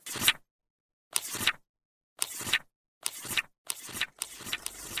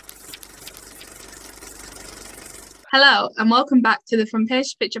Hello, and welcome back to the From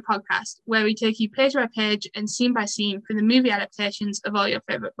Page to Picture podcast, where we take you page by page and scene by scene through the movie adaptations of all your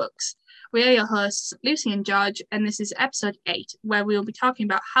favourite books. We are your hosts, Lucy and George, and this is episode 8, where we will be talking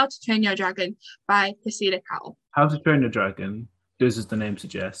about How to Train Your Dragon by Cressida Cowell. How to Train Your Dragon does as the name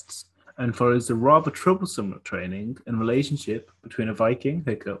suggests, and follows the rather troublesome training and relationship between a Viking,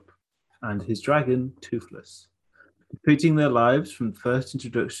 Hiccup, and his dragon, Toothless. Depicting their lives from first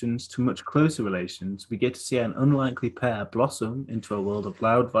introductions to much closer relations, we get to see an unlikely pair blossom into a world of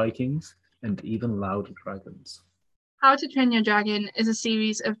loud Vikings and even louder dragons. How to Train Your Dragon is a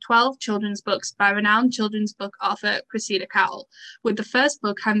series of 12 children's books by renowned children's book author Cressida Cowell, with the first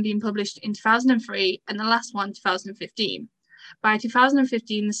book having been published in 2003 and the last one 2015. By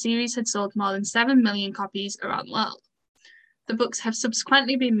 2015, the series had sold more than 7 million copies around the world. The books have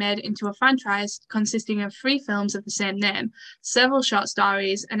subsequently been made into a franchise consisting of 3 films of the same name, several short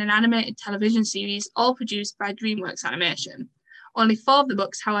stories, and an animated television series, all produced by DreamWorks Animation. Only 4 of the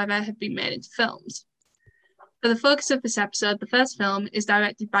books, however, have been made into films. For the focus of this episode, the first film is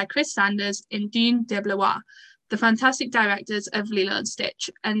directed by Chris Sanders and Dean DeBlois, the fantastic directors of Lilo and Stitch,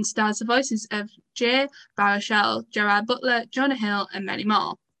 and stars the voices of Jay Baruchel, Gerard Butler, Jonah Hill, and many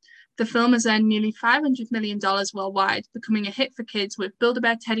more. The film has earned nearly $500 million worldwide, becoming a hit for kids with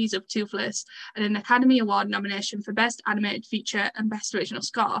Build-A-Bear Teddies of Toothless and an Academy Award nomination for Best Animated Feature and Best Original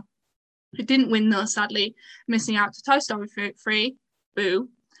Score. It didn't win though, sadly, missing out to Toy Story 3, Boo,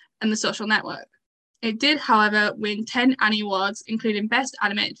 and The Social Network. It did, however, win 10 Annie Awards, including Best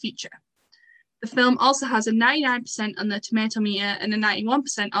Animated Feature. The film also has a 99% on the Tomato Meter and a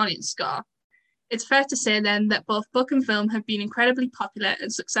 91% audience score. It's fair to say then that both book and film have been incredibly popular and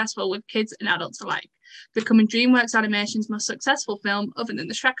successful with kids and adults alike, becoming DreamWorks Animation's most successful film other than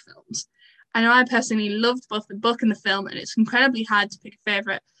the Shrek films. I know I personally loved both the book and the film, and it's incredibly hard to pick a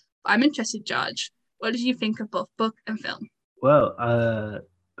favourite, but I'm interested, George. What did you think of both book and film? Well,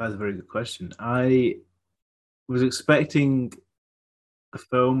 that's a very good question. I was expecting a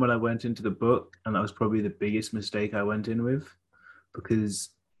film when I went into the book, and that was probably the biggest mistake I went in with, because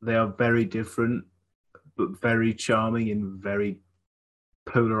they are very different, but very charming in very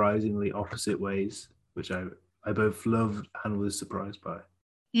polarizingly opposite ways, which I both loved and was surprised by.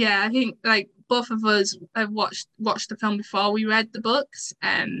 Yeah, I think like both of us have watched the film before we read the books,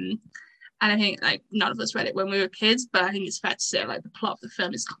 and I think like none of us read it when we were kids, but I think it's fair to say like the plot of the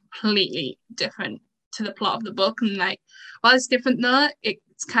film is completely different to the plot of the book, and like while it's different though, it's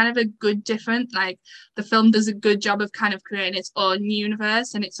kind of a good different. Like the film does a good job of kind of creating its own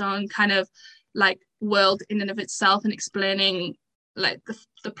universe and its own kind of like world in and of itself, and explaining like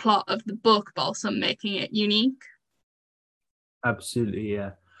the plot of the book, but also making it unique. Absolutely,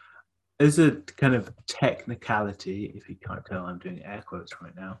 yeah. As a kind of technicality, if you can't tell, I'm doing air quotes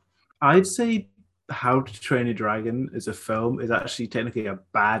right now. I'd say How to Train a Dragon as a film is actually technically a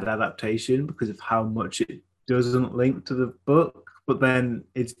bad adaptation because of how much it doesn't link to the book. But then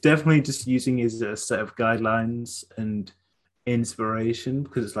it's definitely just using it as a set of guidelines and inspiration,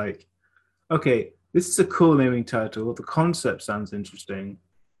 because it's like, okay, this is a cool naming title. The concept sounds interesting.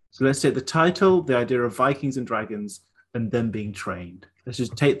 So let's take the title, the idea of Vikings and dragons, and them being trained. Let's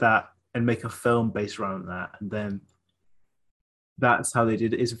just take that and make a film based around that. And then that's how they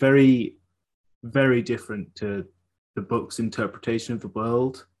did it. It's very, very different to the book's interpretation of the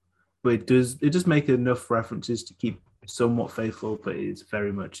world. But it does make enough references to keep somewhat faithful, but it's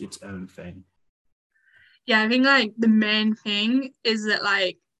very much its own thing. Yeah, I think like the main thing is that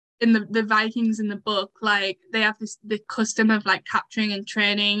like in the Vikings in the book, like they have the custom of like capturing and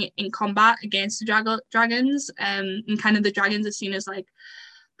training in combat against the dragons, and kind of the dragons are seen as like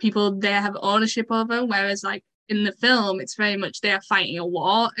people they have ownership over, whereas like in the film it's very much they are fighting a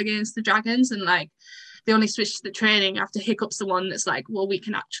war against the dragons, and like they only switch to the training after Hiccup's the one that's like, well, we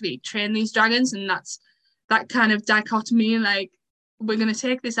can actually train these dragons, and that's that kind of dichotomy, like we're going to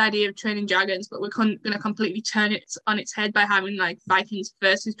take this idea of training dragons, but we're going to completely turn it on its head by having like Vikings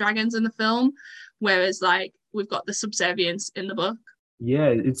versus dragons in the film, whereas like we've got the subservience in the book. Yeah,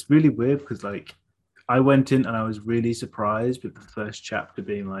 it's really weird because like I went in and I was really surprised with the first chapter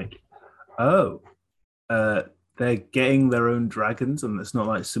being like, oh, they're getting their own dragons, and it's not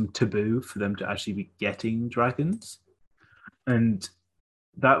like some taboo for them to actually be getting dragons. And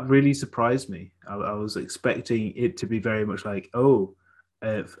that really surprised me. I was expecting it to be very much like, oh,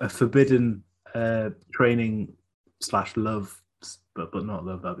 a forbidden training slash love, but not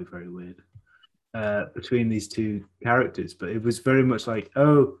love. That'd be very weird. Between these two characters, but it was very much like,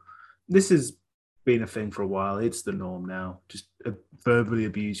 oh, this has been a thing for a while. It's the norm now. Just verbally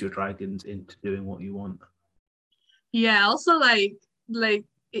abuse your dragons into doing what you want. Yeah, also like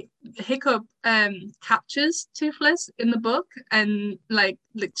Hiccup captures Toothless in the book and like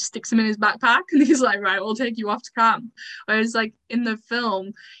sticks him in his backpack and he's like, right, we'll take you off to camp. Whereas like in the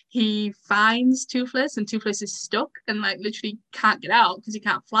film, he finds Toothless and Toothless is stuck and like literally can't get out because he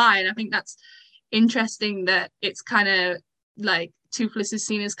can't fly. And I think that's interesting that it's kind of like Toothless is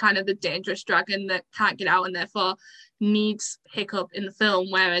seen as kind of the dangerous dragon that can't get out and therefore needs Hiccup in the film,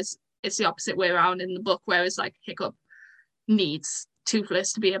 whereas it's the opposite way around in the book, whereas like Hiccup needs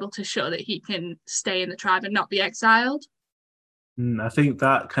Toothless to be able to show that he can stay in the tribe and not be exiled. I think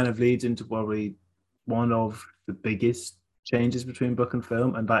that kind of leads into probably one of the biggest changes between book and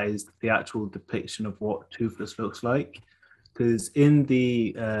film, and that is the actual depiction of what Toothless looks like. Because in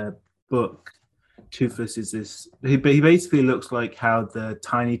the book, Toothless is this, he basically looks like how the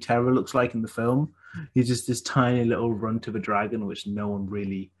Tiny Terror looks like in the film. He's just this tiny little runt of a dragon, which no one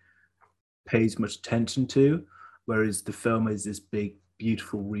really pays much attention to. Whereas the film is this big,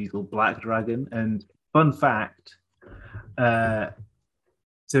 beautiful, regal black dragon. And fun fact, so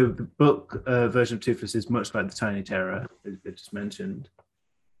the book version of Toothless is much like the Tiny Terror, as I just mentioned.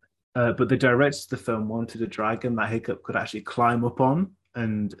 But the directors of the film wanted a dragon that Hiccup could actually climb up on,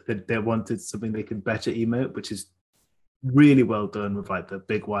 and they wanted something they could better emote, which is really well done with like the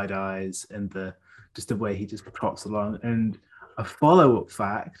big wide eyes and the way he just trots along. And a follow-up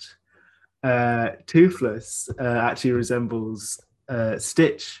fact, Toothless actually resembles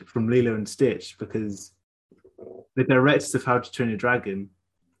Stitch from Lilo and Stitch, because the directors of How to Train Your Dragon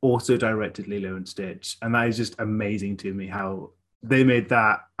also directed Lilo and Stitch, and that is just amazing to me how they made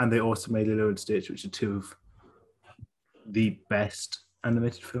that, and they also made Lilo and Stitch, which are two of the best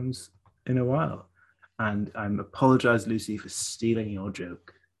animated films in a while. And I apologize, Lucy, for stealing your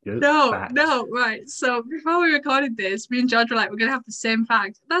joke. No, right. So before we recorded this, me and George were like, we're gonna have the same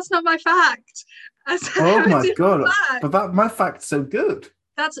fact. That's not my fact. Oh my god! But my fact's so good.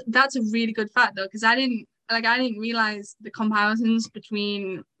 That's a really good fact though, because I didn't realize the comparisons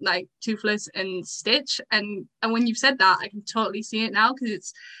between like Toothless and Stitch, and when you've said that, I can totally see it now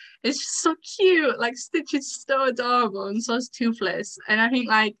because it's just so cute. Like Stitch is so adorable, and so is Toothless, and I think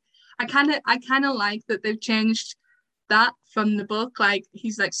like I kind of like that they've changed that from the book. Like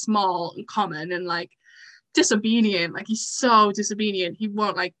he's like small and common and like disobedient. Like he's so disobedient. He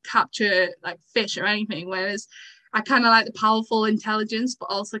won't like capture like fish or anything. Whereas I kind of like the powerful intelligence, but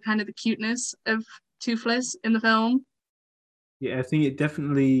also kind of the cuteness of Toothless in the film. Yeah, I think it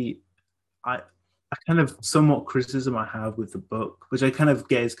definitely. I kind of somewhat criticism I have with the book, which I kind of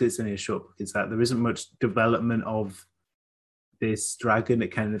get is because it's only a short book, is that there isn't much development of this dragon.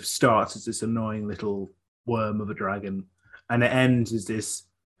 It kind of starts as this annoying little worm of a dragon, and it ends as this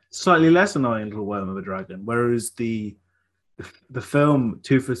slightly less annoying little worm of a dragon. Whereas the film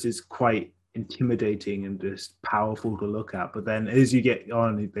Toothless is quite intimidating and just powerful to look at, but then as you get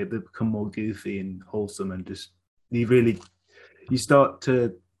on, they become more goofy and wholesome, and just you start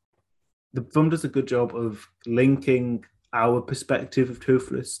to. The film does a good job of linking our perspective of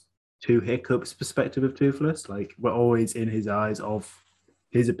Toothless to Hiccup's perspective of Toothless. Like we're always in his eyes of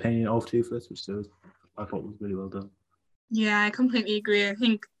his opinion of Toothless, which I thought was really well done. Yeah, I completely agree. I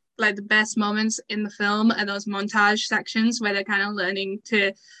think like the best moments in the film are those montage sections where they're kind of learning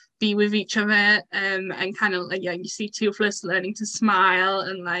to be with each other, and kind of like, yeah, you see Toothless learning to smile,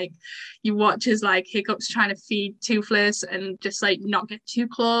 and like you watch as like Hiccup's trying to feed Toothless and just like not get too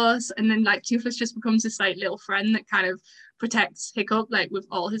close, and then like Toothless just becomes this like little friend that kind of protects Hiccup like with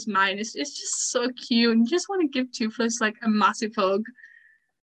all his mind. It's just so cute, and you just want to give Toothless like a massive hug.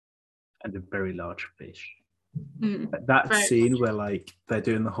 And a very large fish. That scene where like they're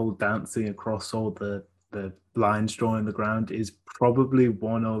doing the whole dancing across all the lines drawn in the ground is probably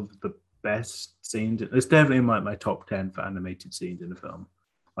one of the best scenes. It's definitely my top 10 for animated scenes in a film.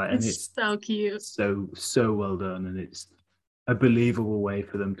 Like, and it's so cute, so well done, and it's a believable way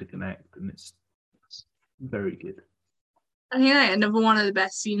for them to connect, and it's very good. I think like another one of the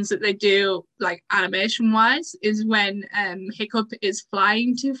best scenes that they do, like animation wise, is when Hiccup is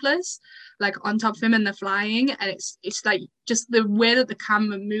flying Toothless, like on top of him, and they're flying, and it's like just the way that the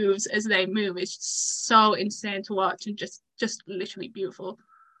camera moves as they move is so insane to watch, and just literally beautiful.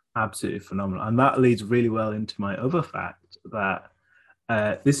 Absolutely phenomenal, and that leads really well into my other fact that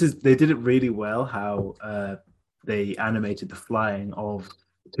they did it really well how they animated the flying of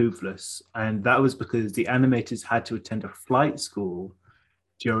Toothless, and that was because the animators had to attend a flight school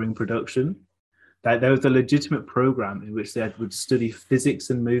during production. That there was a legitimate program in which they would study physics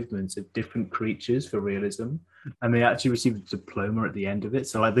and movements of different creatures for realism, and they actually received a diploma at the end of it.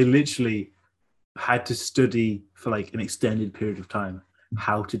 So like they literally had to study for like an extended period of time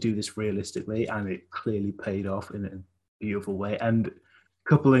how to do this realistically, and it clearly paid off in a beautiful way. And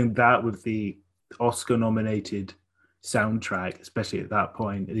coupling that with the Oscar-nominated soundtrack, especially at that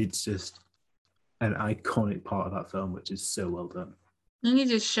point, it's just an iconic part of that film, which is so well done. I think it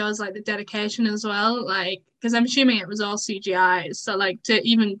just shows like the dedication as well, like because I'm assuming it was all CGI. So like to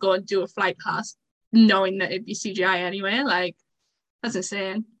even go and do a flight class knowing that it'd be CGI anyway, like that's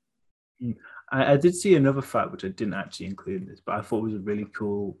insane. I did see another fact which I didn't actually include in this, but I thought was really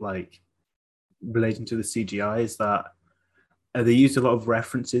cool, like relating to the CGI, is that they used a lot of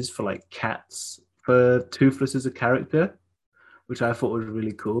references for like cats for Toothless as a character, which I thought was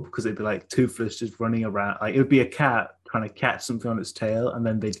really cool because it'd be like Toothless just running around, like it would be a cat trying to catch something on its tail, and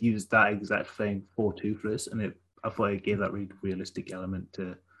then they'd use that exact thing for Toothless, and I thought it gave that really realistic element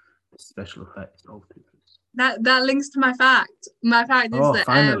to the special effects of Toothless. That links to my fact. My fact is that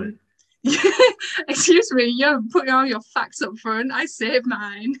finally. Excuse me, you're putting all your facts up front. I saved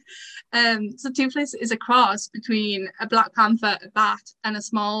mine. So Toothless is a cross between a black panther, a bat, and a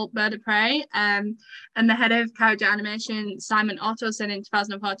small bird of prey. And the head of character animation, Simon Otto, said in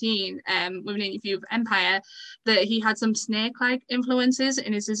 2014, with an interview with Empire, that he had some snake-like influences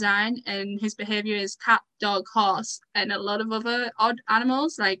in his design, and his behavior is cat, dog, horse, and a lot of other odd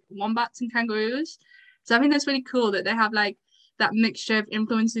animals like wombats and kangaroos. So I think that's really cool that they have like that mixture of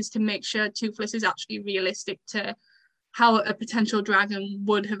influences to make sure Toothless is actually realistic to how a potential dragon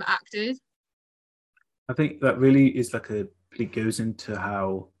would have acted. I think that really is like it goes into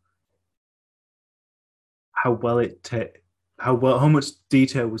how how much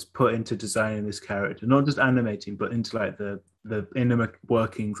detail was put into designing this character, not just animating, but into like the inner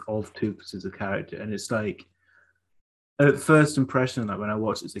workings of Toothless as a character. And it's like at first impression, like when I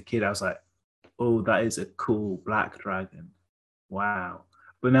watched it as a kid, I was like, oh, that is a cool black dragon. Wow.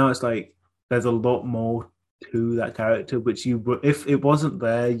 But now it's like there's a lot more to that character, which if it wasn't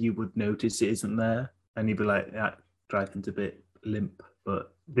there, you would notice it isn't there, and you'd be like, that dragon's a bit limp.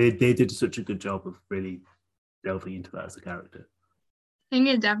 But they did such a good job of really delving into that as a character. I think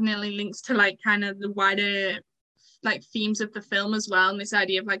it definitely links to like kind of the wider like themes of the film as well, and this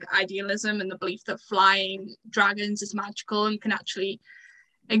idea of like idealism and the belief that flying dragons is magical and can actually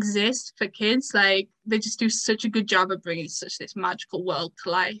exist for kids. Like they just do such a good job of bringing such this magical world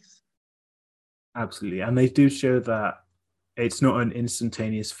to life. Absolutely, and they do show that it's not an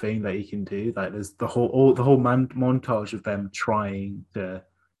instantaneous thing that you can do. Like there's the whole montage of them trying to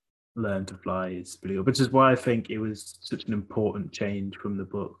learn to fly is really good, which is why I think it was such an important change from the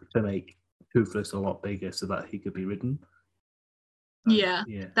book to make Toothless a lot bigger so that he could be ridden. Yeah.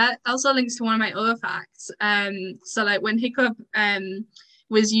 That also links to one of my other facts. So like when Hiccup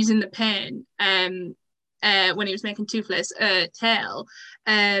was using the pen when he was making Toothless tail,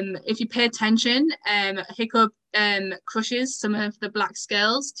 if you pay attention, Hiccup crushes some of the black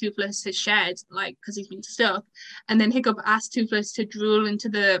scales Toothless has shed, like because he's been stuck, and then Hiccup asked Toothless to drool into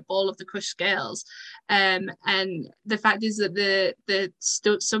the ball of the crushed scales, and the fact is that the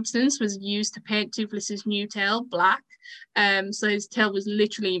substance was used to paint Toothless's new tail black. So his tail was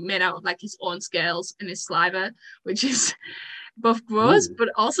literally made out of like his own scales and his saliva, which is both gross but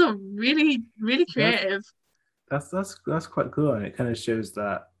also really, really creative. That's quite cool, and it kind of shows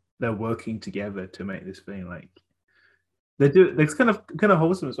that they're working together to make this thing. Like it's kind of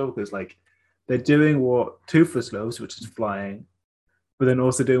wholesome as well, because like they're doing what Toothless loves, which is flying, but then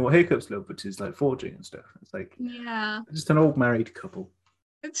also doing what Hiccups love, which is like forging and stuff. It's like just an old married couple.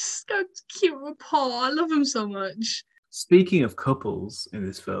 It's so cute rapport. I love them so much. Speaking of couples in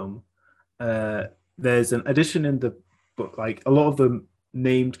this film, there's an addition in the book. Like a lot of the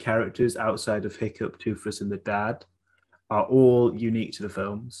named characters outside of Hiccup, Toothless, and the dad are all unique to the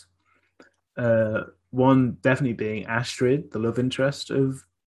films. One definitely being Astrid, the love interest of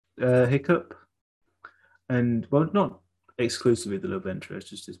Hiccup, and well, not exclusively the love interest,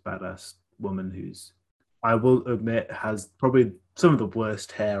 just this badass woman who's, I will admit, has probably some of the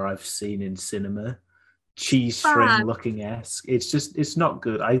worst hair I've seen in cinema. Cheese string looking esque. It's not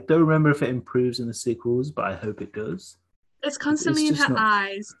good. I don't remember if it improves in the sequels, but I hope it does. It's constantly in her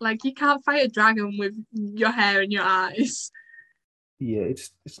eyes. Like you can't fight a dragon with your hair in your eyes. Yeah,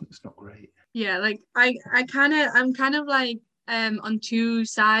 it's not great. Yeah, like I'm kind of like on two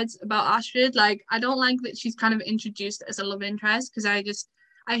sides about Astrid. Like I don't like that she's kind of introduced as a love interest, because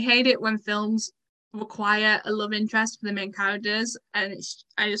I hate it when films require a love interest for the main characters, and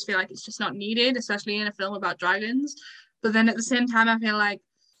I just feel like it's just not needed, especially in a film about dragons. But then at the same time, I feel like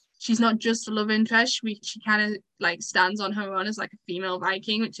she's not just a love interest. She kind of like stands on her own as like a female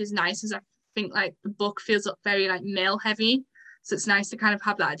Viking, which is nice, as I think like the book feels very like male heavy. So it's nice to kind of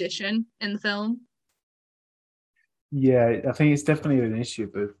have that addition in the film. Yeah, I think it's definitely an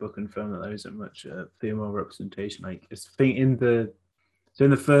issue both book and film that there isn't much female representation. Like I think in the So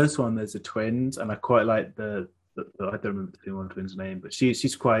in the first one, there's the twins, and I quite like I don't remember the one twin's name, but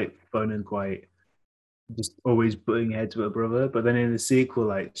she's quite fun and quite just always butting heads with her brother. But then in the sequel,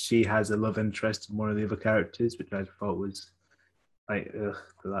 like she has a love interest in one of the other characters, which I thought was like, ugh,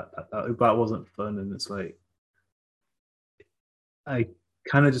 that wasn't fun. And it's like, I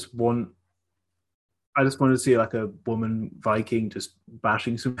kind of just want, I just want to see like a woman Viking just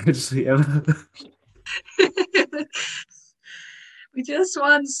bashing some heads together. We just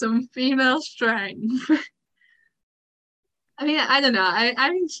want some female strength. I mean, I don't know. I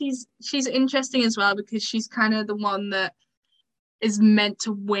think she's interesting as well because she's kind of the one that is meant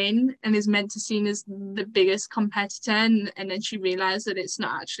to win and is meant to seen as the biggest competitor, and then she realized that it's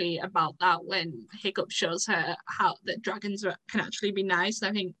not actually about that when Hiccup shows her how that dragons can actually be nice.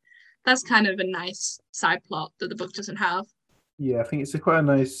 I think that's kind of a nice side plot that the book doesn't have. Yeah, I think it's quite a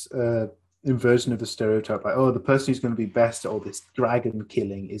nice inversion of the stereotype. Like, oh, the person who's going to be best at all this dragon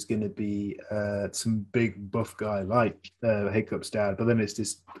killing is going to be some big buff guy like Hiccup's dad. But then it's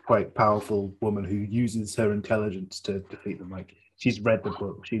this quite powerful woman who uses her intelligence to defeat them. Like, she's read the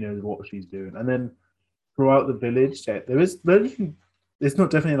book, she knows what she's doing. And then throughout the village, there's not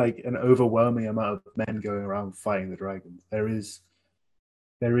definitely like an overwhelming amount of men going around fighting the dragons. There is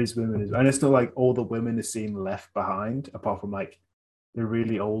women, and it's not like all the women are seen left behind, apart from like the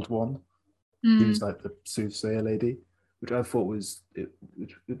really old one, who's like the soothsayer lady, which I thought it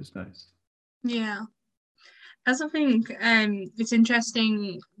was nice. Yeah. I also think it's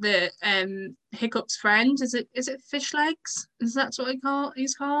interesting that Hiccup's friend is it Fish Legs? Is that what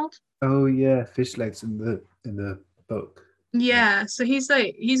he's called? Oh yeah, fish legs in the book. Yeah, so he's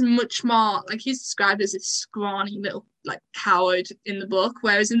much more like he's described as this scrawny little like coward in the book,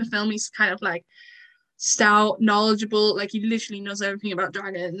 whereas in the film he's kind of like stout, knowledgeable, like he literally knows everything about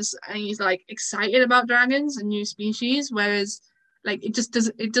dragons and he's like excited about dragons and new species, whereas like it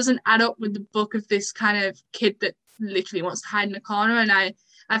doesn't add up with the book of this kind of kid that literally wants to hide in a corner. And I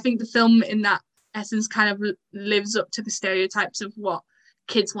think the film in that essence kind of lives up to the stereotypes of what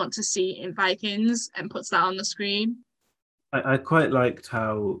kids want to see in Vikings and puts that on the screen. I quite liked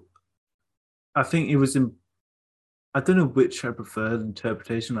how I think it was in I don't know which I preferred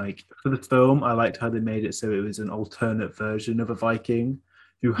interpretation. Like for the film, I liked how they made it so it was an alternate version of a Viking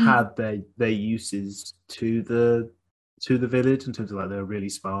who had their uses to the village in terms of like they were really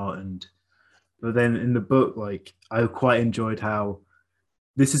smart and but then in the book, like I quite enjoyed how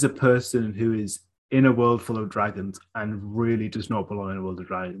this is a person who is in a world full of dragons and really does not belong in a world of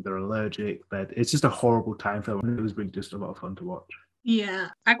dragons. They're allergic, but it's just a horrible time film. It was really just a lot of fun to watch. Yeah,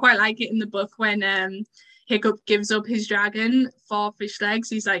 I quite like it in the book when Hiccup gives up his dragon for Fish Legs.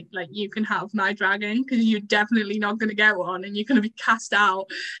 He's like you can have my dragon because you're definitely not going to get one and you're going to be cast out.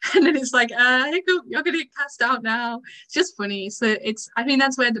 And then it's like, Hiccup, you're going to get cast out now. It's just funny. So I think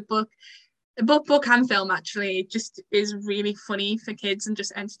that's where the book and film actually just is really funny for kids and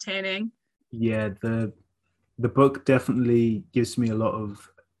just entertaining. Yeah, the book definitely gives me a lot of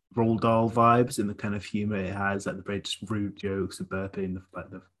Roald Dahl vibes and the kind of humor it has, like the very just rude jokes, the burping, I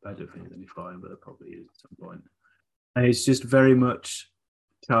don't think there's any fine, but there probably is at some point. And it's just very much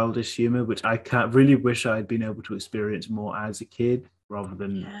childish humor, which I can't really wish I'd been able to experience more as a kid rather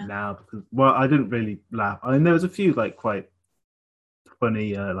than now. Because well, I didn't really laugh. I mean, there was a few like quite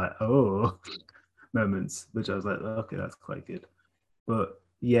funny, like oh moments, which I was like, okay, that's quite good. But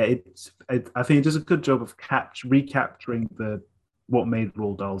yeah, I think it does a good job of recapturing the what made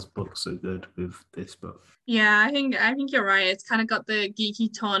Roald Dahl's book so good with this book. Yeah, I think you're right. It's kind of got the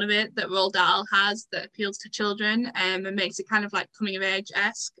geeky tone of it that Roald Dahl has that appeals to children and makes it kind of like coming of age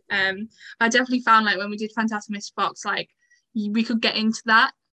esque. I definitely found like when we did Fantastic Mr. Fox, like we could get into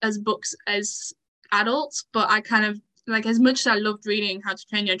that as books as adults, but I kind of like as much as I loved reading How to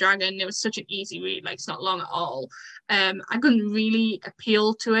Train Your Dragon, it was such an easy read, like it's not long at all. I couldn't really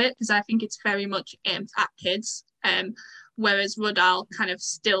appeal to it because I think it's very much aimed at kids. Whereas Roald Dahl kind of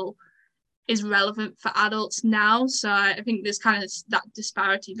still is relevant for adults now. So I think there's kind of that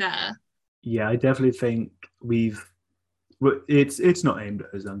disparity there. Yeah, I definitely think it's not aimed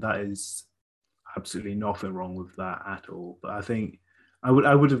at us, and that is absolutely nothing wrong with that at all. But I think I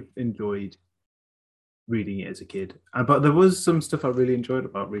would have enjoyed reading it as a kid, but there was some stuff I really enjoyed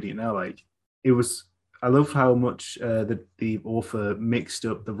about reading it now. Like it was, I love how much the author mixed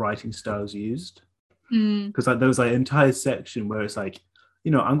up the writing styles used because like there was like an entire section where it's like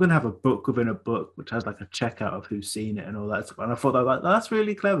I'm going to have a book within a book, which has like a checkout of who's seen it and all that stuff. And I thought that like, that's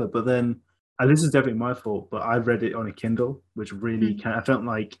really clever. But then, and this is definitely my fault, but I read it on a Kindle, which really I felt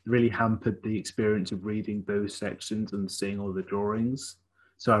like really hampered the experience of reading those sections and seeing all the drawings.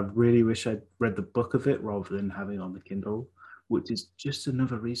 So I really wish I'd read the book of it rather than having it on the Kindle, which is just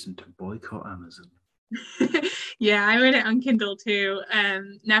another reason to boycott Amazon. Yeah, I read it on Kindle too.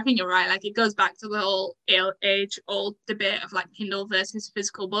 And I think you're right. Like it goes back to the whole age-old debate of like Kindle versus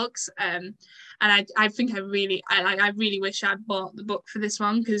physical books. And I think I really wish I'd bought the book for this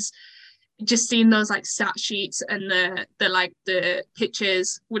one because just seeing those like stat sheets and the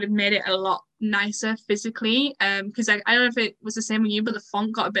pictures would have made it a lot nicer physically. Because I don't know if it was the same with you, but the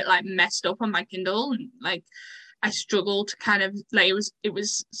font got a bit like messed up on my Kindle and like I struggled to kind of like it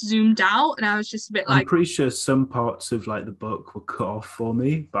was zoomed out and I was just a bit I'm like pretty sure some parts of like the book were cut off for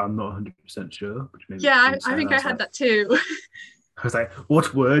me, but I'm not 100% sure. Which maybe yeah, I think I had that too. I was like,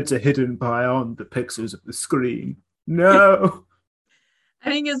 what words are hidden beyond the pixels of the screen? No.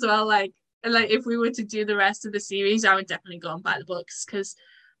 I think as well, like if we were to do the rest of the series, I would definitely go and buy the books because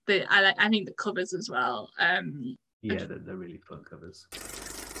I think the covers as well. Yeah, they're really fun covers.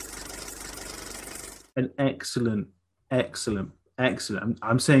 An excellent, excellent, excellent.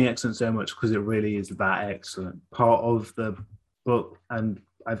 I'm saying excellent so much because it really is that excellent part of the book, and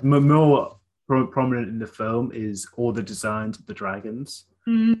I've more prominent in the film is all the designs of the dragons.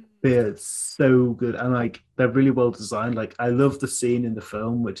 They're so good and like they're really well designed. Like I love the scene in the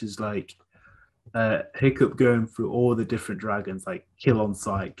film which is like Hiccup going through all the different dragons, like kill on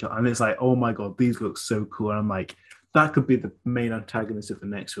sight, and it's like, oh my god, these look so cool. And I'm like, that could be the main antagonist of the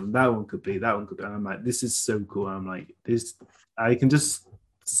next film. That one could be. And I'm like, this is so cool. And I'm like, this. I can just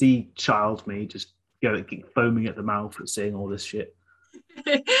see child me just foaming at the mouth at seeing all this shit.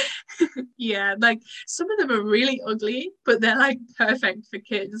 Yeah, like some of them are really ugly, but they're like perfect for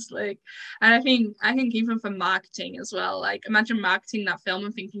kids. Like, and I think even for marketing as well. Like, imagine marketing that film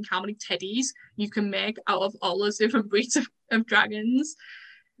and thinking how many teddies you can make out of all those different breeds of dragons.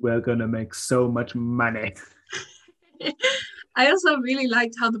 We're gonna make so much money. I also really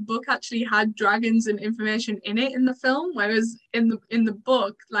liked how the book actually had dragons and information in it in the film, whereas in the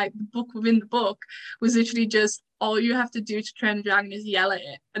book, like the book within the book, was literally just all you have to do to train a dragon is yell at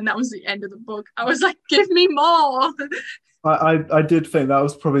it, and that was the end of the book. I was like, give me more. I did think that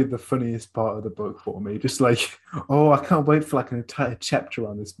was probably the funniest part of the book for me. Just like, oh, I can't wait for like an entire chapter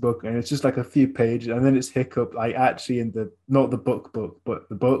on this book, and it's just like a few pages, and then it's Hiccup like actually in the not the book, but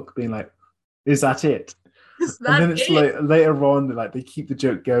the book being like, is that it? And then it's like later on, like they keep the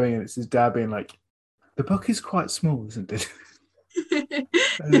joke going, and it's his dad being like, "The book is quite small, isn't it?"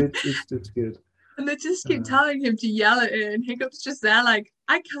 And it's good. And they just keep telling him to yell at it, and Hiccup's just there like,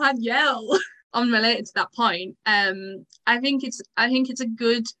 I can't yell. Unrelated to that point, I think it's a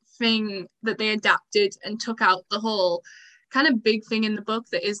good thing that they adapted and took out the whole kind of big thing in the book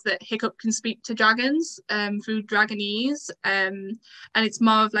that is that Hiccup can speak to dragons through Dragonese, and it's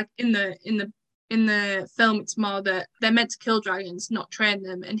more of like in the film, it's more that they're meant to kill dragons, not train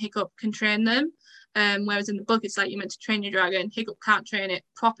them, and Hiccup can train them. Whereas in the book, it's like you're meant to train your dragon. Hiccup can't train it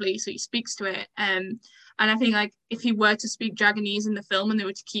properly, so he speaks to it. And I think like if he were to speak Dragonese in the film and they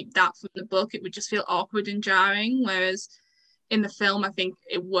were to keep that from the book, it would just feel awkward and jarring. Whereas in the film, I think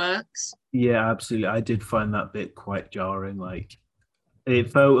it works. Yeah, absolutely. I did find that bit quite jarring. Like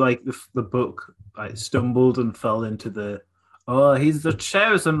it felt like the book like stumbled and fell into the oh, he's the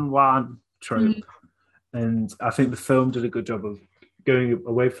chosen one trope. And I think the film did a good job of going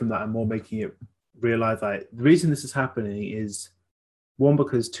away from that and more making it realize that the reason this is happening is one,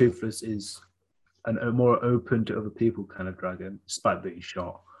 because Toothless is a more open to other people kind of dragon, despite being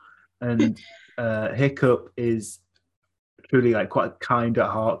shot. And Hiccup is truly like quite a kind at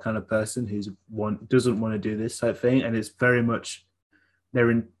heart kind of person doesn't want to do this type thing. And it's very much their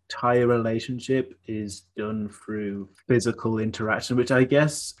entire relationship is done through physical interaction, which I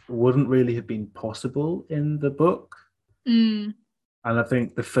guess wouldn't really have been possible in the book. And I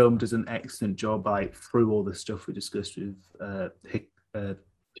think the film does an excellent job, like through all the stuff we discussed with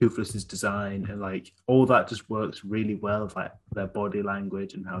Toothless's design and like all that just works really well, like their body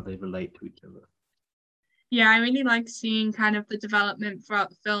language and how they relate to each other. Yeah, I really like seeing kind of the development throughout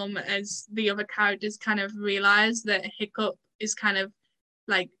the film as the other characters kind of realize that Hiccup is kind of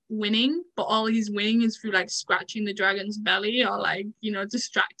like winning, but all he's winning is through like scratching the dragon's belly or like,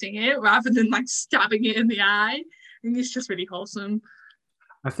 distracting it rather than like stabbing it in the eye. I think it's just really wholesome.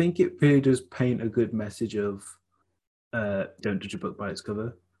 I think it really does paint a good message of don't judge a book by its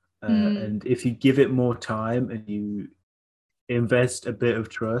cover. And if you give it more time and you invest a bit of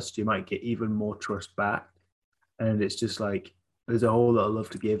trust, you might get even more trust back. And it's just like there's a whole lot of love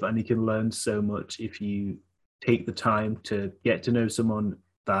to give, and you can learn so much if you take the time to get to know someone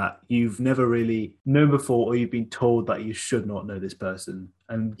that you've never really known before, or you've been told that you should not know this person,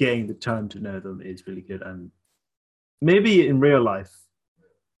 and getting the time to know them is really good. And maybe in real life,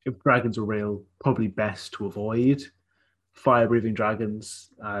 if dragons are real, probably best to avoid fire-breathing dragons.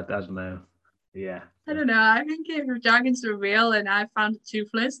 I don't know. Yeah. I don't know. I think if dragons were real and I found a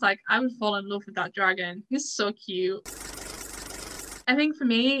Toothless, like I would fall in love with that dragon. He's so cute. I think for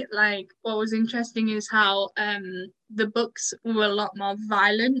me, like what was interesting is how the books were a lot more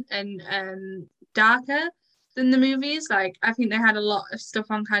violent and darker than the movies. Like I think they had a lot of stuff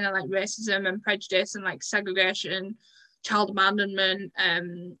on kind of like racism and prejudice and like segregation, child abandonment,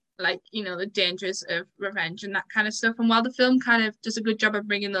 like you know the dangers of revenge and that kind of stuff. And while the film kind of does a good job of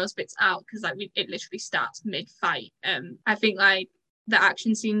bringing those bits out, because like it literally starts mid fight. I think like the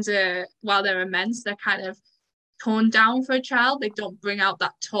action scenes are, while they're immense, they're kind of toned down for a child. They don't bring out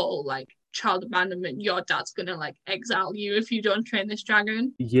that total like child abandonment. Your dad's gonna like exile you if you don't train this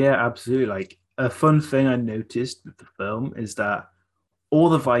dragon. Yeah, absolutely. Like a fun thing I noticed with the film is that all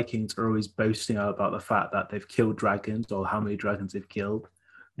the Vikings are always boasting about the fact that they've killed dragons or how many dragons they've killed.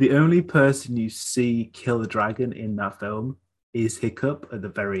 The only person you see kill a dragon in that film is Hiccup at the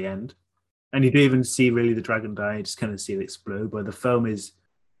very end. And you don't even see really the dragon die, you just kind of see it explode. But the film is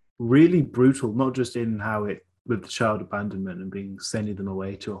really brutal, not just in how it, with the child abandonment and being sending them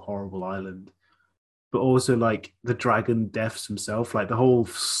away to a horrible island, but also like the dragon deaths himself, like the whole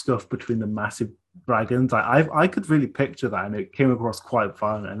stuff between the massive dragons. Like I could really picture that, and it came across quite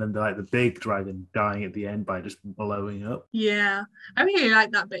violent. And then like the big dragon dying at the end by just blowing up. Yeah, I really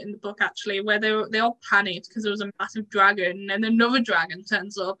like that bit in the book actually, where they all panicked because there was a massive dragon, and then another dragon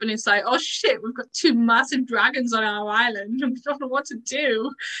turns up, and it's like, oh shit, we've got two massive dragons on our island, and we don't know what to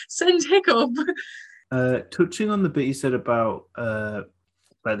do. Send Hiccup. Touching on the bit you said about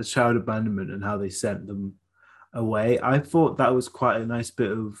like the child abandonment and how they sent them away, I thought that was quite a nice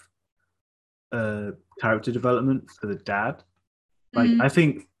bit of character development for the dad. Like I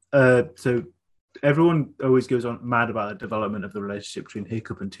think so everyone always goes on mad about the development of the relationship between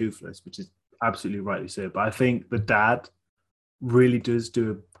Hiccup and Toothless, which is absolutely rightly so. But I think the dad really does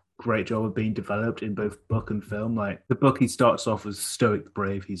do a great job of being developed in both book and film. Like the book, he starts off as stoic,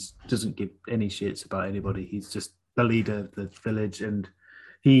 brave. He doesn't give any shits about anybody. He's just the leader of the village, and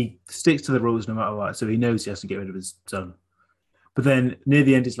he sticks to the rules no matter what. So he knows he has to get rid of his son. But then near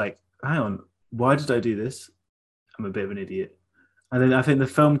the end, he's like, hang on, why did I do this? I'm a bit of an idiot. And then I think the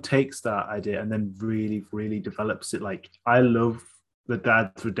film takes that idea and then really, really develops it. Like I love the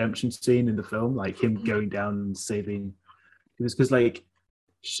dad's redemption scene in the film, like him going down and saving. It was because like,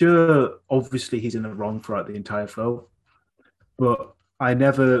 sure, obviously he's in the wrong throughout the entire film, but I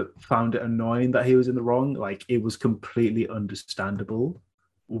never found it annoying that he was in the wrong. Like it was completely understandable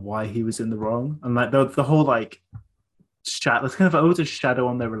why he was in the wrong, and like the whole like there's kind of always a shadow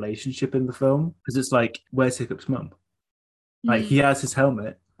on their relationship in the film, because it's like, where's Hiccup's mum? Like he has his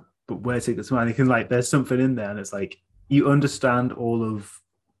helmet, but where's Hiccup's mum? And he can like, there's something in there, and it's like you understand all of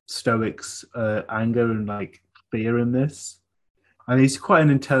Stoic's anger and like fear in this. And he's quite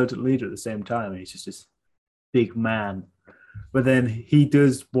an intelligent leader at the same time. He's just this big man. But then he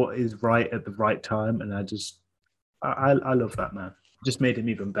does what is right at the right time. And I love that man. It just made him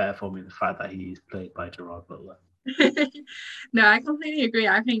even better for me, the fact that he's played by Gerard Butler. No, I completely agree.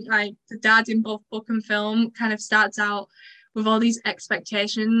 I think like the dad in both book and film kind of starts out with all these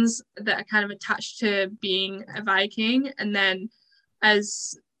expectations that are kind of attached to being a Viking. And then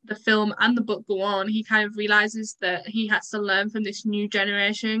as the film and the book go on, he kind of realizes that he has to learn from this new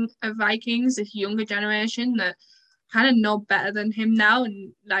generation of Vikings, this younger generation that kind of know better than him now.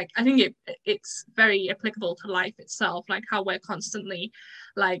 And like I think it's very applicable to life itself, like how we're constantly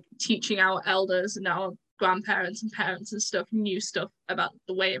like teaching our elders and our grandparents and parents and stuff new stuff about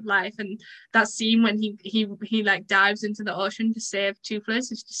the way of life. And that scene when he like dives into the ocean to save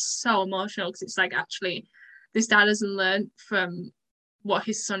Toothless is just so emotional, because it's like, actually this dad hasn't learned from what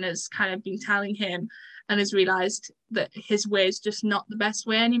his son has kind of been telling him, and has realized that his way is just not the best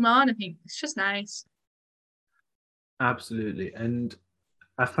way anymore. And I think it's just nice. Absolutely. And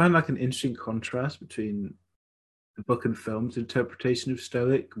I find like an interesting contrast between the book and film's interpretation of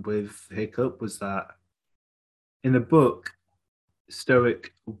Stoic with Hiccup was that in the book,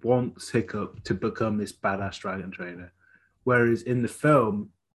 Stoic wants Hiccup to become this badass dragon trainer, whereas in the film,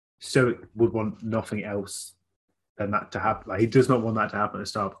 Stoic would want nothing else than that to happen. Like he does not want that to happen at the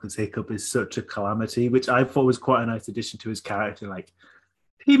start, because Hiccup is such a calamity, which I thought was quite a nice addition to his character. Like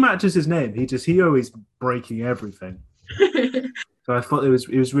he matches his name. He always breaking everything. So I thought it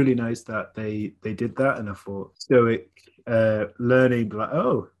was really nice that they did that, and I thought Stoic learning like,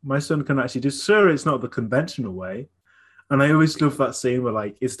 oh, my son can actually do. Sure, it's not the conventional way. And I always love that scene where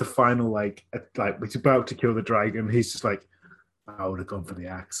like it's the final like he's about to kill the dragon. He's just like, I would have gone for the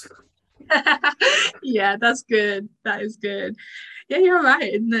axe. Yeah, that's good. That is good. Yeah, you're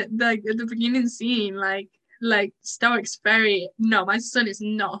right. In the beginning scene, like like Stoic's very, no, my son is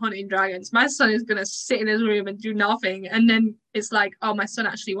not hunting dragons. My son is gonna sit in his room and do nothing. And then it's like, oh, my son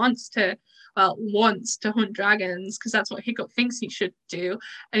actually wants to hunt dragons because that's what Hiccup thinks he should do.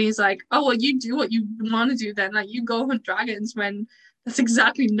 And he's like, oh, well, you do what you want to do then. Like, you go hunt dragons when that's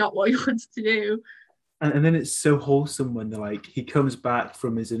exactly not what he wants to do. And then it's so wholesome when they're like, he comes back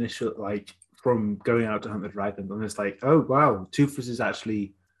from his initial, like, from going out to hunt the dragon, and it's like, oh, wow, Toothless is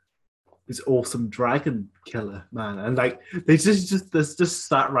actually this awesome dragon killer, man. And like, they just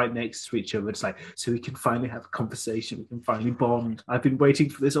sat right next to each other. It's like, so we can finally have a conversation. We can finally bond. I've been waiting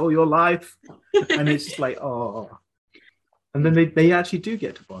for this all your life. And it's just like, oh. And then they actually do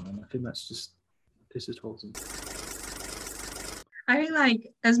get to bond. And I think this is wholesome. I think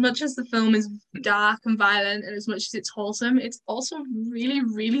like as much as the film is dark and violent and as much as it's wholesome, it's also really,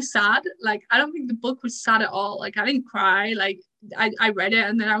 really sad. Like I don't think the book was sad at all. Like I didn't cry. Like I read it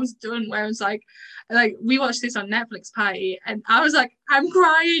and then I was done where I was like we watched this on Netflix party and I was like, I'm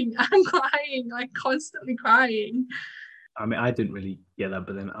crying, like constantly crying. I mean, I didn't really get that,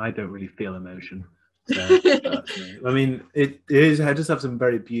 but then I don't really feel emotion. So, I mean, it is. I just have some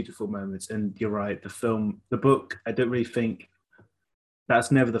very beautiful moments, and you're right. The book, I don't really think that's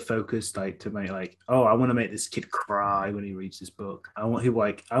never the focus. Like to make like, oh, I want to make this kid cry when he reads this book. I want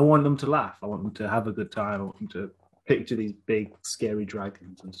them to laugh. I want them to have a good time. I want them to picture these big, scary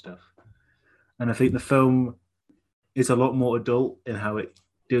dragons and stuff. And I think the film is a lot more adult in how it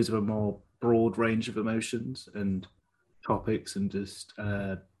deals with a more broad range of emotions and topics and just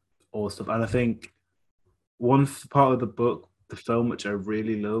all stuff. And I think one part of the film, which I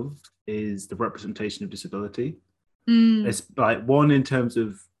really loved, is the representation of disability. It's like one in terms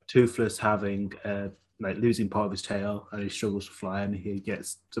of Toothless having like losing part of his tail and he struggles to fly and he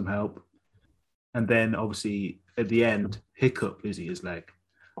gets some help. And then obviously at the end, Hiccup losing his leg.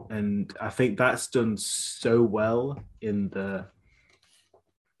 And I think that's done so well in the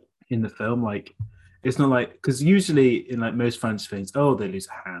film. Like it's not like, because usually in like most fantasy things, oh, they lose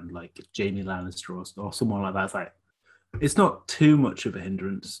a hand, like Jaime Lannister or someone like that. It's like, it's not too much of a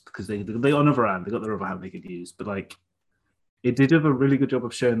hindrance because they got another hand, they got their other hand they could use. But like, it did have a really good job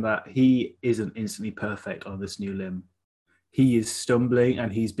of showing that he isn't instantly perfect on this new limb. He is stumbling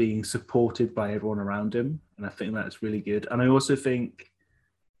and he's being supported by everyone around him. And I think that's really good. And I also think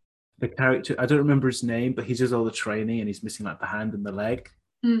the character, I don't remember his name, but he does all the training and he's missing like the hand and the leg.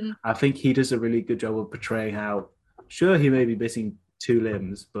 I think he does a really good job of portraying how, sure, he may be missing two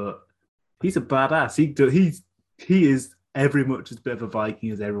limbs, but he's a badass. He is every much as bit of a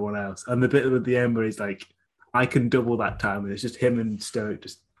Viking as everyone else. And the bit at the end where he's like, I can double that time, and it's just him and Stoic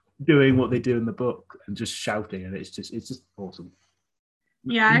just doing what they do in the book and just shouting, and it's just awesome.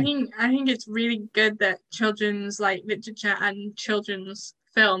 Yeah, I think it's really good that children's like literature and children's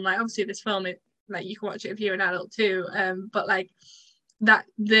film, like obviously this film, it like you can watch it if you're an adult too, but like that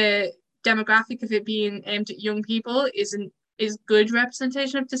the demographic of it being aimed at young people is good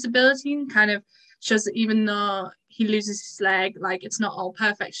representation of disability and kind of shows that even though he loses his leg, like it's not all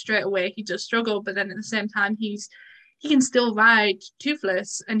perfect straight away. He does struggle, but then at the same time he can still ride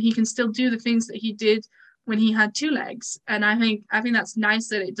Toothless and he can still do the things that he did when he had two legs. And I think that's nice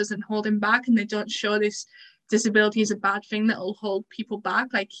that it doesn't hold him back and they don't show this disability as a bad thing that will hold people back.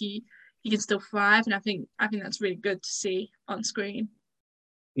 Like he can still thrive, and I think that's really good to see on screen.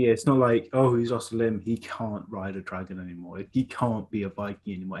 Yeah, it's not like, oh, he's lost a limb, he can't ride a dragon anymore. He can't be a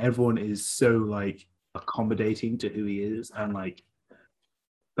Viking anymore. Everyone is so like accommodating to who he is, and like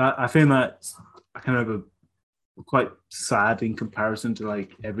that. I think that's kind of a quite sad in comparison to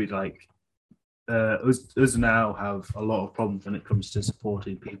like every like us now have a lot of problems when it comes to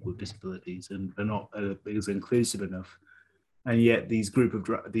supporting people with disabilities, and they're not as inclusive enough. And yet these group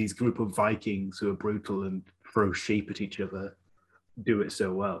of Vikings who are brutal and throw sheep at each other do it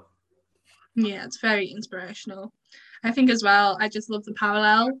so well. Yeah, it's very inspirational. I think as well, I just love the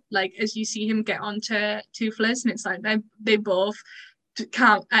parallel, like as you see him get onto Toothless, and it's like they both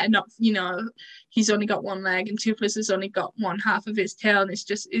can't not, he's only got one leg and Toothless has only got one half of his tail, and it's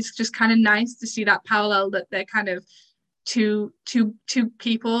just kind of nice to see that parallel, that they're kind of two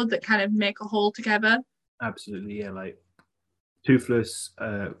people that kind of make a whole together. Absolutely, yeah. Like Toothless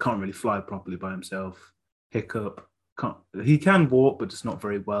can't really fly properly by himself. Hiccup he can walk, but just not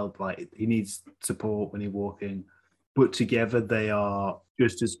very well. Like he needs support when he's walking. But together, they are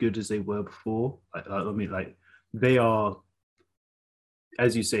just as good as they were before. Like they are,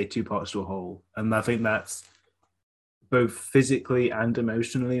 as you say, two parts to a whole. And I think that's both physically and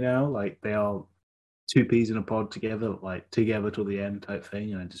emotionally now. Like they are two peas in a pod together, like together till the end type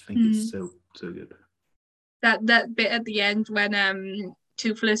thing. And I just think it's so good. That bit at the end when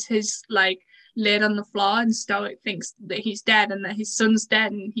Toothless is like laid on the floor, and Stoic thinks that he's dead and that his son's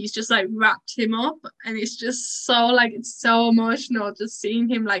dead, and he's just like wrapped him up, and it's just so like it's so emotional just seeing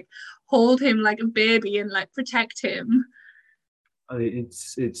him like hold him like a baby and like protect him.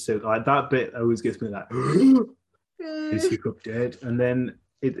 It's so like that bit always gets me like is Hiccup dead? And then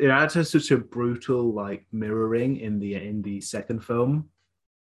it adds to such a brutal like mirroring in the second film,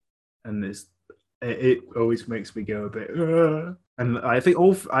 and it always makes me go a bit. And I think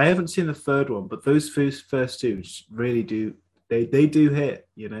I haven't seen the third one, but those first two really do they do hit,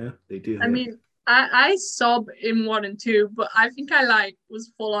 you know, they do hit. I mean, I sob in 1 and 2, but I think I like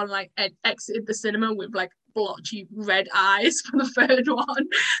was full on like exited the cinema with like blotchy red eyes for the third one.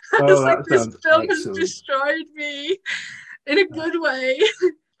 I was like, this film has destroyed me in a good way.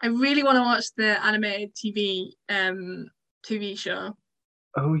 I really want to watch the animated TV show.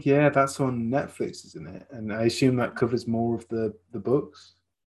 Oh yeah, that's on Netflix, isn't it? And I assume that covers more of the books.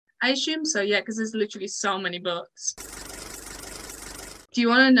 I assume so, yeah, because there's literally so many books. Do you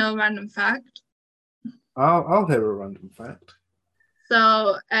want to know a random fact? I'll hear a random fact.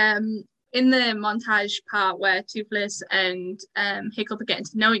 So, in the montage part where Toothless and Hiccup are getting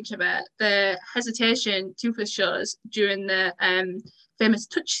to know each other, the hesitation Toothless shows during the famous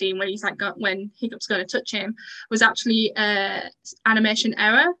touch scene where he's like when Hiccup's going to touch him was actually animation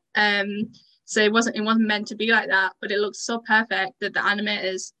error. So it wasn't meant to be like that, but it looks so perfect that the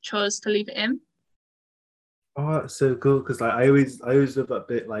animators chose to leave it in. Oh, that's so cool because like I always love that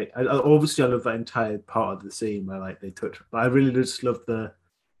bit. Like obviously I love that entire part of the scene where like they touch, but I really just love the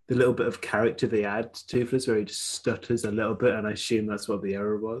little bit of character they add to Toothless where he just stutters a little bit, and I assume that's what the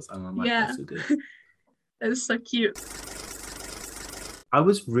error was. And I'm like, yeah, that's so good. It's so cute. I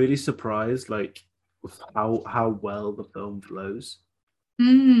was really surprised, like, with how well the film flows.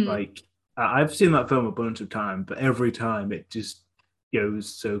 Like, I've seen that film a bunch of times, but every time it just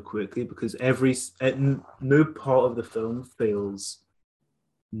goes so quickly because no part of the film feels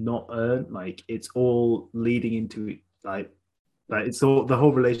not earned. Like, it's all leading into like it's all the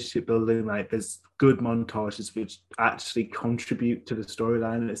whole relationship building. Like, there's good montages which actually contribute to the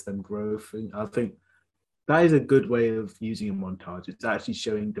storyline. It's then growth, and I think that is a good way of using a montage. It's actually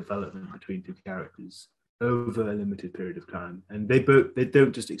showing development between two characters over a limited period of time, and they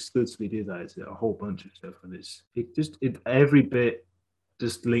don't just exclusively do that. It's a whole bunch of stuff, and every bit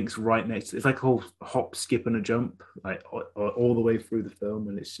just links right next to it. It's like a whole hop, skip, and a jump, like all the way through the film,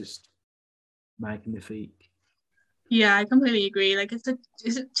 and it's just magnifique. Yeah, I completely agree. Like, is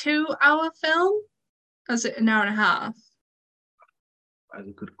it 2-hour film? Or is it an hour and a half? That's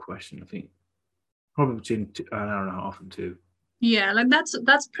a good question. I think probably between an hour and a half and 2. Yeah, like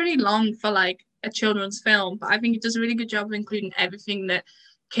that's pretty long for like a children's film, but I think it does a really good job of including everything that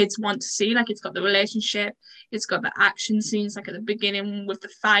kids want to see. Like, it's got the relationship, it's got the action scenes like at the beginning with the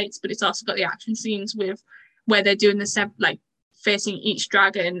fights, but it's also got the action scenes with where they're doing like facing each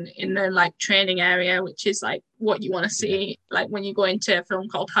dragon in the like training area, which is like what you want to see like when you go into a film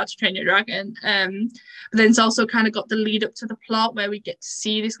called How to Train Your Dragon. But then it's also kind of got the lead up to the plot where we get to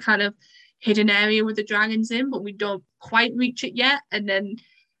see this kind of hidden area with the dragons in, but we don't quite reach it yet. And then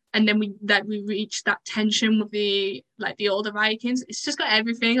we reach that tension with the older Vikings. It's just got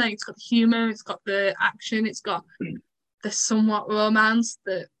everything. Like, it's got the humor, it's got the action, it's got the somewhat romance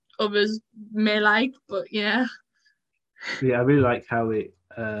that others may like, but yeah. Yeah, I really like how it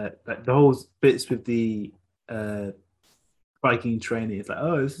like the whole bits with the Viking training. It's like,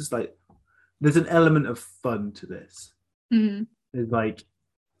 oh, this is like there's an element of fun to this. It's like,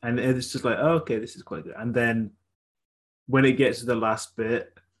 and it's just like, oh, okay, this is quite good. And then when it gets to the last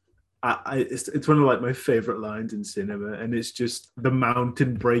bit, it's one of like my favorite lines in cinema, and it's just the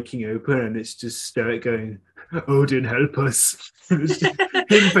mountain breaking open, and it's just Stoic going, "Odin, help us!" It's just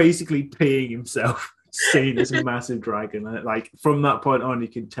him basically peeing himself, seeing this massive dragon. Like, from that point on, you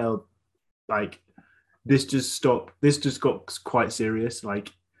can tell, like, this just stopped. This just got quite serious.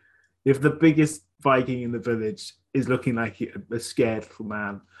 Like, if the biggest Viking in the village is looking like a scared little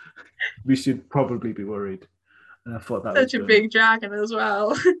man, we should probably be worried. And I thought that such a big dragon as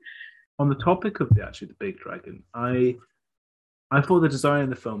well. On the topic of the big dragon, I thought the design in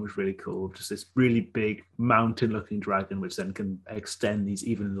the film was really cool. Just this really big mountain-looking dragon, which then can extend these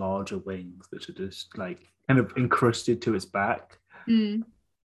even larger wings, which are just like kind of encrusted to its back.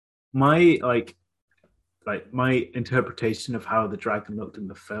 My my interpretation of how the dragon looked in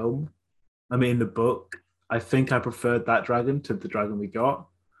the film, I mean, in the book, I think I preferred that dragon to the dragon we got.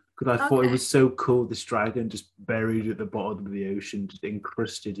 Because I thought it was so cool, this dragon just buried at the bottom of the ocean, just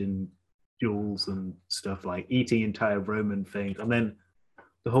encrusted in jewels and stuff, like eating entire Roman things. And then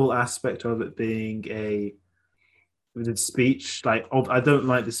the whole aspect of it being with his speech. Like, I don't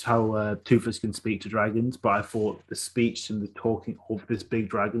like this how Toothless can speak to dragons, but I thought the speech and the talking of this big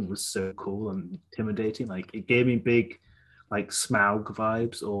dragon was so cool and intimidating. Like, it gave me big, like Smaug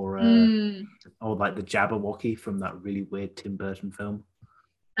vibes, or like the Jabberwocky from that really weird Tim Burton film.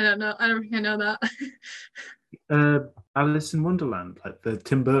 I don't know. I don't think I know that. Alice in Wonderland, like the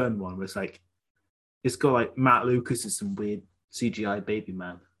Tim Burton one, was like it's got like Matt Lucas as some weird CGI baby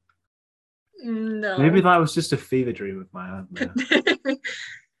man. No. Maybe that was just a fever dream of mine.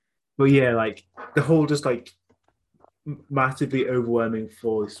 But yeah, like the whole just like massively overwhelming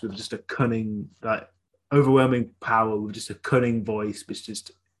force with just a cunning, like overwhelming power with just a cunning voice, which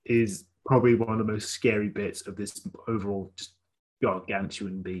just is probably one of the most scary bits of this overall just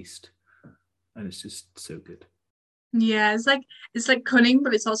gargantuan beast. And it's just so good. Yeah, it's like cunning,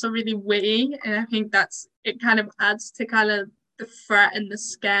 but it's also really witty, and I think it kind of adds to kind of the threat and the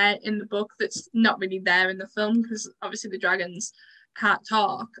scare in the book that's not really there in the film, because obviously the dragons can't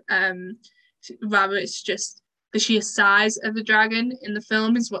talk. Rather it's just the sheer size of the dragon in the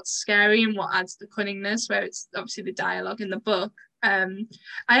film is what's scary and what adds the cunningness, where it's obviously the dialogue in the book. I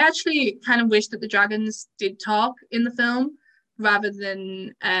actually kind of wish that the dragons did talk in the film rather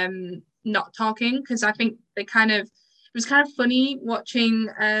than not talking, because I think it was kind of funny watching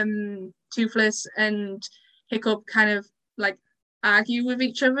Toothless and Hiccup kind of like argue with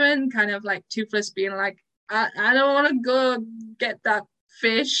each other, and kind of like Toothless being like, I don't want to go get that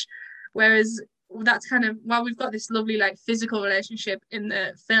fish. Whereas that's kind of, while we've got this lovely like physical relationship in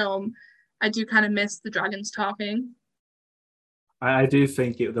the film, I do kind of miss the dragons talking. I do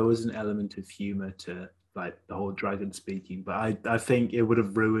think there was an element of humor to like the whole dragon speaking, but I think it would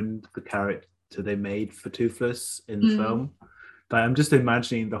have ruined the character they made for Toothless in the film. Like, I'm just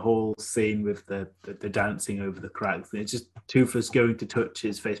imagining the whole scene with the dancing over the cracks, and it's just Toothless going to touch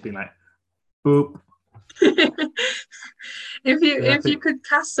his face, being like, "Boop." If you could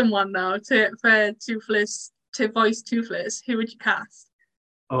cast someone though for Toothless to voice Toothless, who would you cast?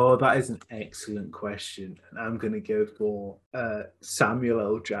 Oh, that is an excellent question, and I'm going to go for Samuel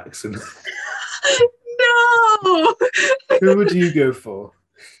L. Jackson. No. Who would you go for?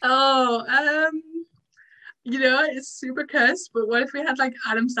 Oh, it's super cursed, but what if we had like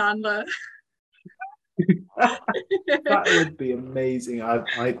Adam Sandler? That would be amazing. I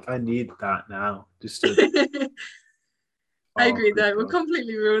need that now. Just to... I agree though. We'll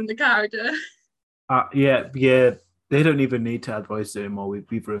completely ruin the character. Yeah. They don't even need to add voice anymore.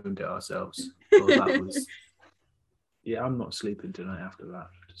 We've ruined it ourselves. Yeah, I'm not sleeping tonight after that.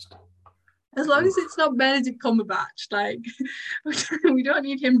 As long as it's not Benedict Cumberbatch, like we don't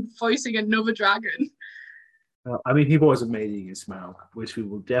need him voicing another dragon. I mean, he was amazing in Smaug, which we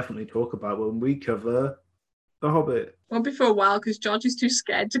will definitely talk about when we cover The Hobbit. Won't be for a while because George is too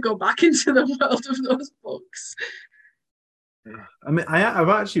scared to go back into the world of those books. Yeah. I mean, I've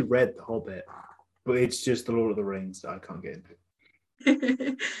actually read The Hobbit, but it's just The Lord of the Rings that I can't get into.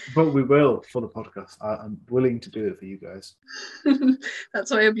 But we will for the podcast. I'm willing to do it for you guys.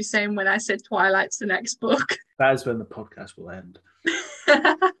 That's what I'll be saying when I said Twilight's the next book. That is when the podcast will end.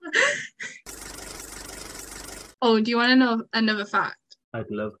 Oh, do you want to know another fact? I'd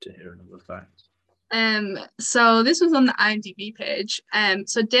love to hear another fact. So this was on the IMDb page.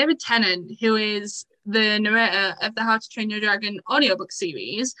 So David Tennant, who is the narrator of the How to Train Your Dragon audiobook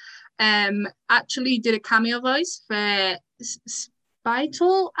series, actually did a cameo voice for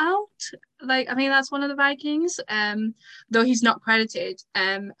Spittle Out. Like, I think that's one of the Vikings, though he's not credited.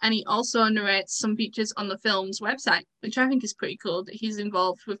 And he also narrates some features on the film's website, which I think is pretty cool that he's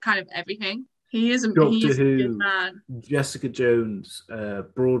involved with kind of everything. He is a good man. Jessica Jones,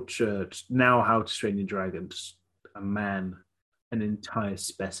 Broadchurch, now How to Train Your Dragon, a man, an entire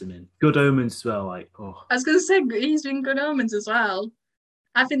specimen. Good Omens as well. Like, oh, I was gonna say he's been Good Omens as well.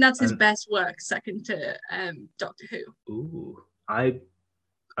 I think that's his best work, second to Doctor Who. Ooh, I'd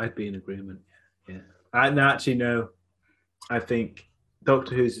be in agreement. Yeah, actually no. I think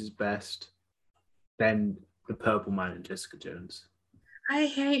Doctor Who's his best. Then The Purple Man and Jessica Jones. I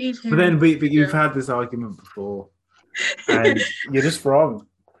hated him. But then you've had this argument before, and you're just wrong.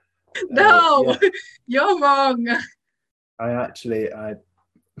 No, you're wrong. I've checked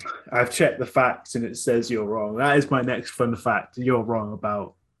the facts and it says you're wrong. That is my next fun fact. You're wrong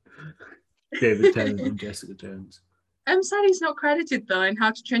about David Tennant and Jessica Jones. I'm sad he's not credited though in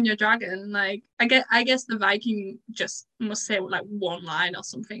How to Train Your Dragon. Like, I guess the Viking just must say like one line or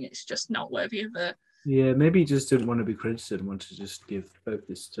something. It's just not worthy of it. Yeah, maybe he just didn't want to be credited and wanted to just give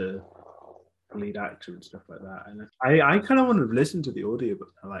focus to the lead actor and stuff like that. And I kind of want to listen to the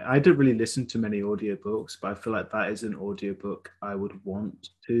audiobook. Like, I don't really listen to many audiobooks, but I feel like that is an audiobook I would want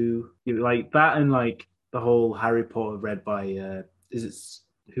to like that, and like the whole Harry Potter read by is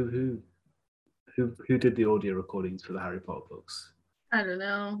it who did the audio recordings for the Harry Potter books? I don't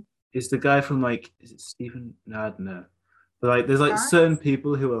know. Is the guy from like is it Stephen? No, I don't know. But like there's like Right? certain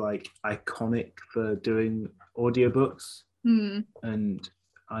people who are like iconic for doing audiobooks, and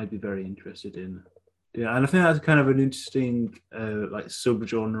I'd be very interested in. Yeah, and I think that's kind of an interesting like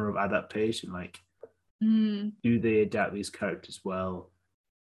subgenre of adaptation. Like, do they adapt these characters well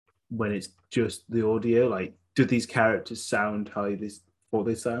when it's just the audio? Like, do these characters sound how they what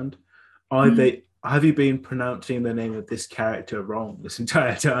they sound? Are they? Have you been pronouncing the name of this character wrong this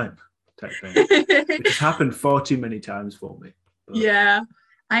entire time? Type thing. Which has happened far too many times for me. But... Yeah,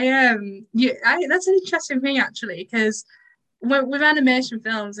 that's an interesting thing actually, because with animation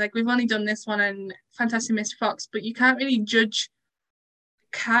films, like we've only done this one and Fantastic Mr. Fox, but you can't really judge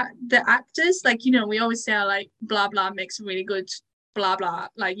the actors. Like, you know, we always say like blah blah makes a really good blah blah.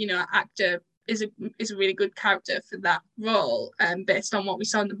 Like, you know, actor is a really good character for that role, based on what we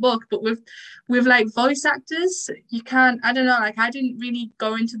saw in the book. But with like voice actors, you can't. I don't know. Like, I didn't really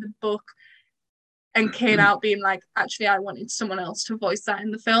go into the book and came out being like, actually, I wanted someone else to voice that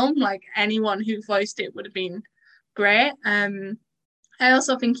in the film. Like, anyone who voiced it would have been great. I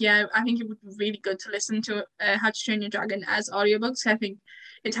also think, I think it would be really good to listen to How to Train Your Dragon as audiobooks. I think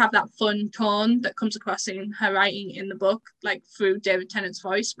it'd have that fun tone that comes across in her writing in the book, like through David Tennant's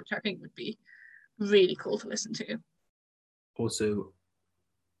voice, which I think would be really cool to listen to. Also,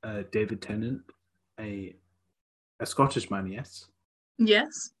 David Tennant, a Scottish man, yes.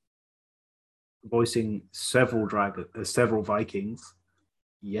 Yes. Voicing several Vikings.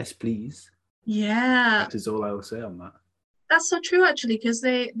 Yes, please. Yeah. That is all I will say on that. That's so true, actually, because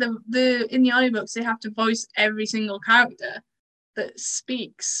the in the audiobooks they have to voice every single character that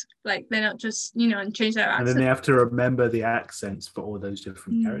speaks. Like, they're not just, you know, and change their accent. And then they have to remember the accents for all those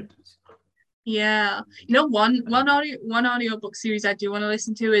different characters. Yeah, you know, one audiobook series I do want to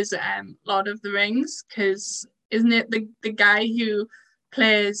listen to is Lord of the Rings, because isn't it the guy who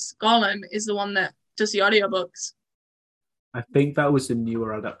plays Gollum is the one that does the audiobooks? I think that was a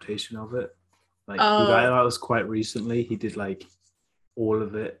newer adaptation of it. Like, that was quite recently. He did like all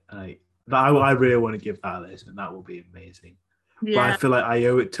of it. I really want to give that a listen. That will be amazing. Yeah. But I feel like I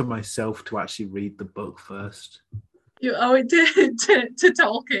owe it to myself to actually read the book first. You owe it to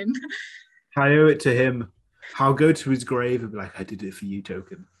Tolkien. I owe it to him. I'll go to his grave and be like, I did it for you,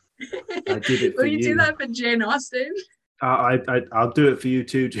 Tolkien. I did it for you. Will you do that for Jane Austen? I'll do it for you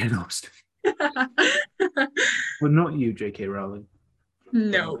too, Jane Austen. But not you, J.K. Rowling.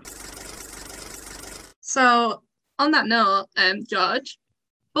 No. So, on that note, George,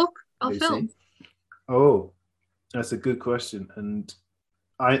 book or film? Oh, that's a good question. And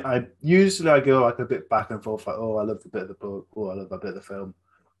I usually go like a bit back and forth, like, oh, I love a bit of the book, oh, I love a bit of the film.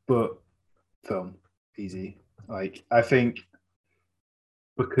 But film, easy. Like, I think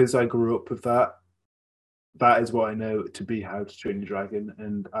because I grew up with that is what I know to be How to Train Your Dragon.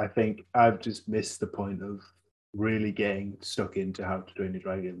 And I think I've just missed the point of really getting stuck into How to Train Your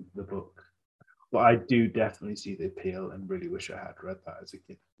Dragon, the book. But I do definitely see the appeal and really wish I had read that as a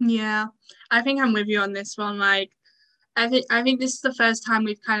kid. Yeah, I think I'm with you on this one. Like, I think this is the first time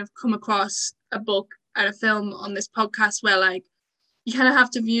we've kind of come across a book and a film on this podcast where, like, you kind of have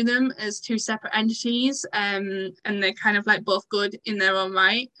to view them as two separate entities, and they're kind of like both good in their own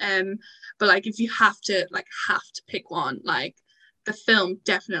right. But like, if you have to pick one, like, the film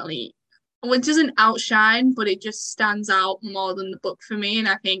definitely, well, it doesn't outshine, but it just stands out more than the book for me. And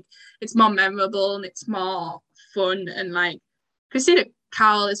I think it's more memorable and it's more fun. And like, Christina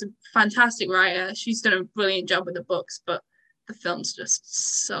Cowell is a fantastic writer. She's done a brilliant job with the books, but the film's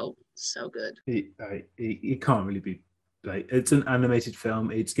just so good. It can't really be. Like, it's an animated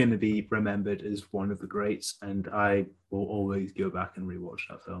film. It's going to be remembered as one of the greats, and I will always go back and rewatch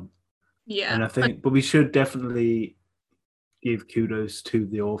that film. Yeah, and I think, but we should definitely give kudos to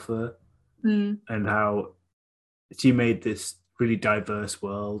the author and how she made this really diverse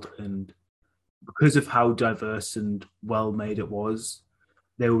world, and because of how diverse and well made it was,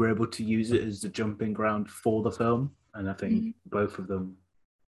 they were able to use it as the jumping ground for the film. And I think both of them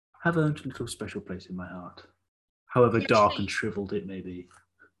have earned a little special place in my heart. However dark and shriveled it may be.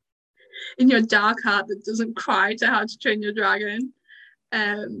 In your dark heart that doesn't cry to How to Train Your Dragon.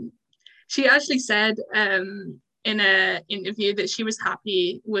 She actually said in an interview that she was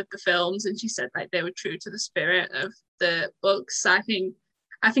happy with the films, and she said like they were true to the spirit of the books. I think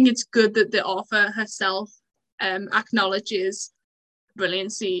it's good that the author herself acknowledges the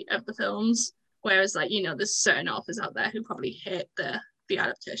brilliancy of the films, whereas, like, you know, there's certain authors out there who probably hate the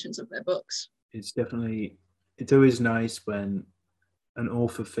adaptations of their books. It's always nice when an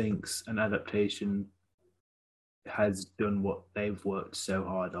author thinks an adaptation has done what they've worked so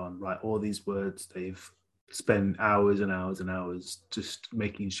hard on, right? All these words they've spent hours and hours and hours just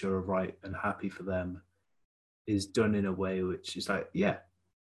making sure are right and happy for them is done in a way which is like, yeah,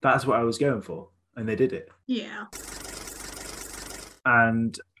 that's what I was going for. And they did it. Yeah.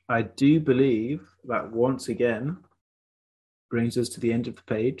 And I do believe that once again brings us to the end of the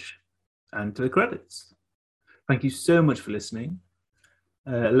page and to the credits. Thank you so much for listening.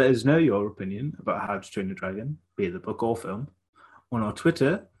 Let us know your opinion about How to Train Your Dragon, be it the book or film, on our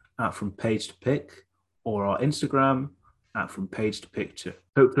Twitter at From Page to Pick, or our Instagram at From Page to Picture.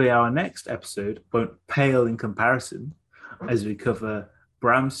 Hopefully our next episode won't pale in comparison as we cover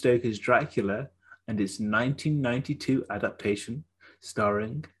Bram Stoker's Dracula and its 1992 adaptation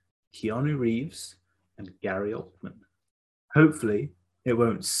starring Keanu Reeves and Gary Oldman. Hopefully it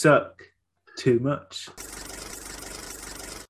won't suck too much.